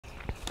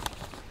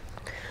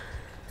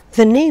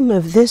The name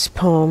of this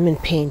poem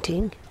and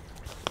painting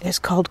is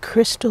called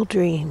Crystal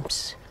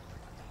Dreams.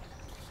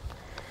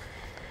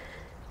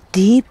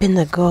 Deep in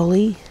the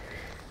gully,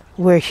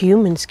 where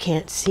humans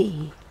can't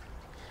see,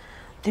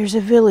 there's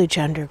a village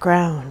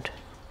underground,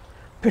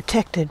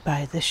 protected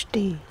by the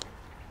Sidhe.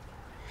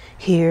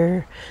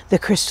 Here, the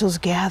crystals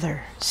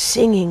gather,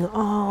 singing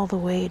all the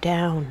way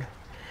down.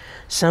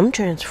 Some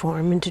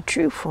transform into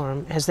true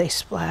form as they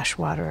splash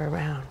water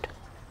around.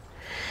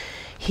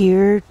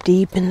 Here,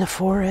 deep in the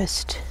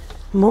forest,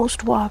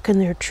 most walk in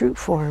their true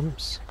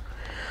forms,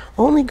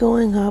 only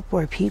going up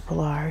where people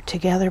are to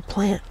gather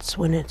plants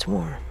when it's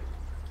warm.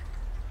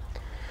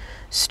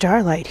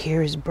 Starlight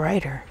here is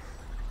brighter.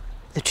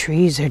 The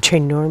trees are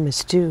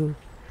ginormous too.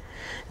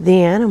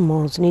 The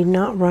animals need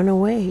not run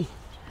away.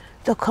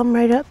 They'll come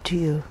right up to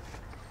you.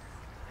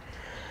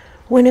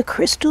 When a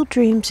crystal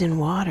dreams in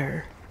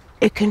water,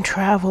 it can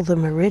travel the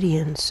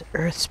meridians,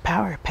 Earth's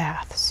power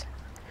paths,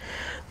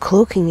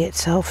 cloaking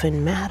itself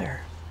in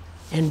matter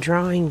and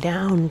drawing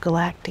down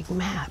galactic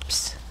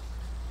maps.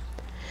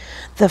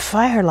 The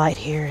firelight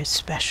here is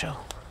special,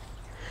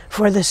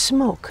 for the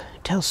smoke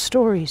tells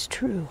stories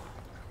true.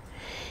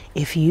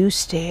 If you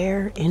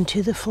stare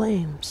into the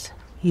flames,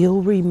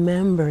 you'll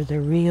remember the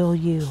real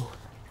you.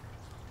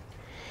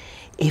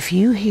 If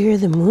you hear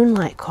the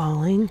moonlight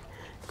calling,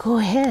 go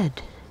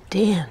ahead,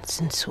 dance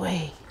and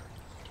sway.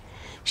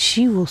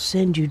 She will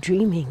send you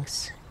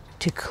dreamings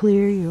to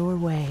clear your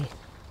way.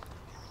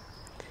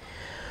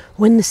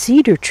 When the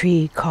cedar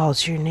tree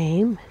calls your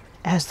name,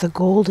 as the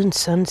golden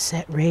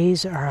sunset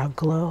rays are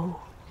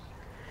aglow,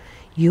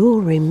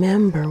 you'll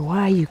remember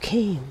why you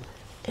came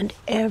and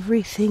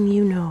everything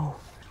you know.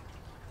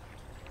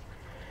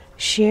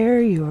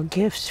 Share your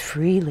gifts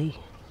freely.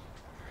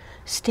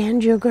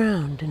 Stand your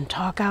ground and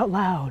talk out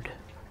loud.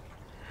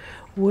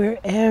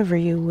 Wherever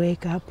you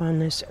wake up on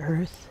this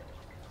earth,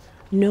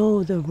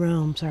 know the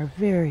realms are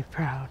very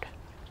proud.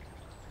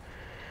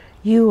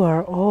 You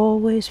are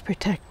always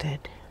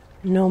protected,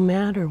 no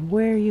matter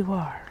where you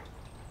are.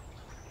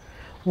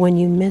 When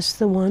you miss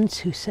the ones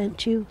who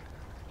sent you,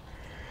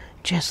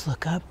 just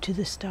look up to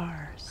the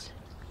stars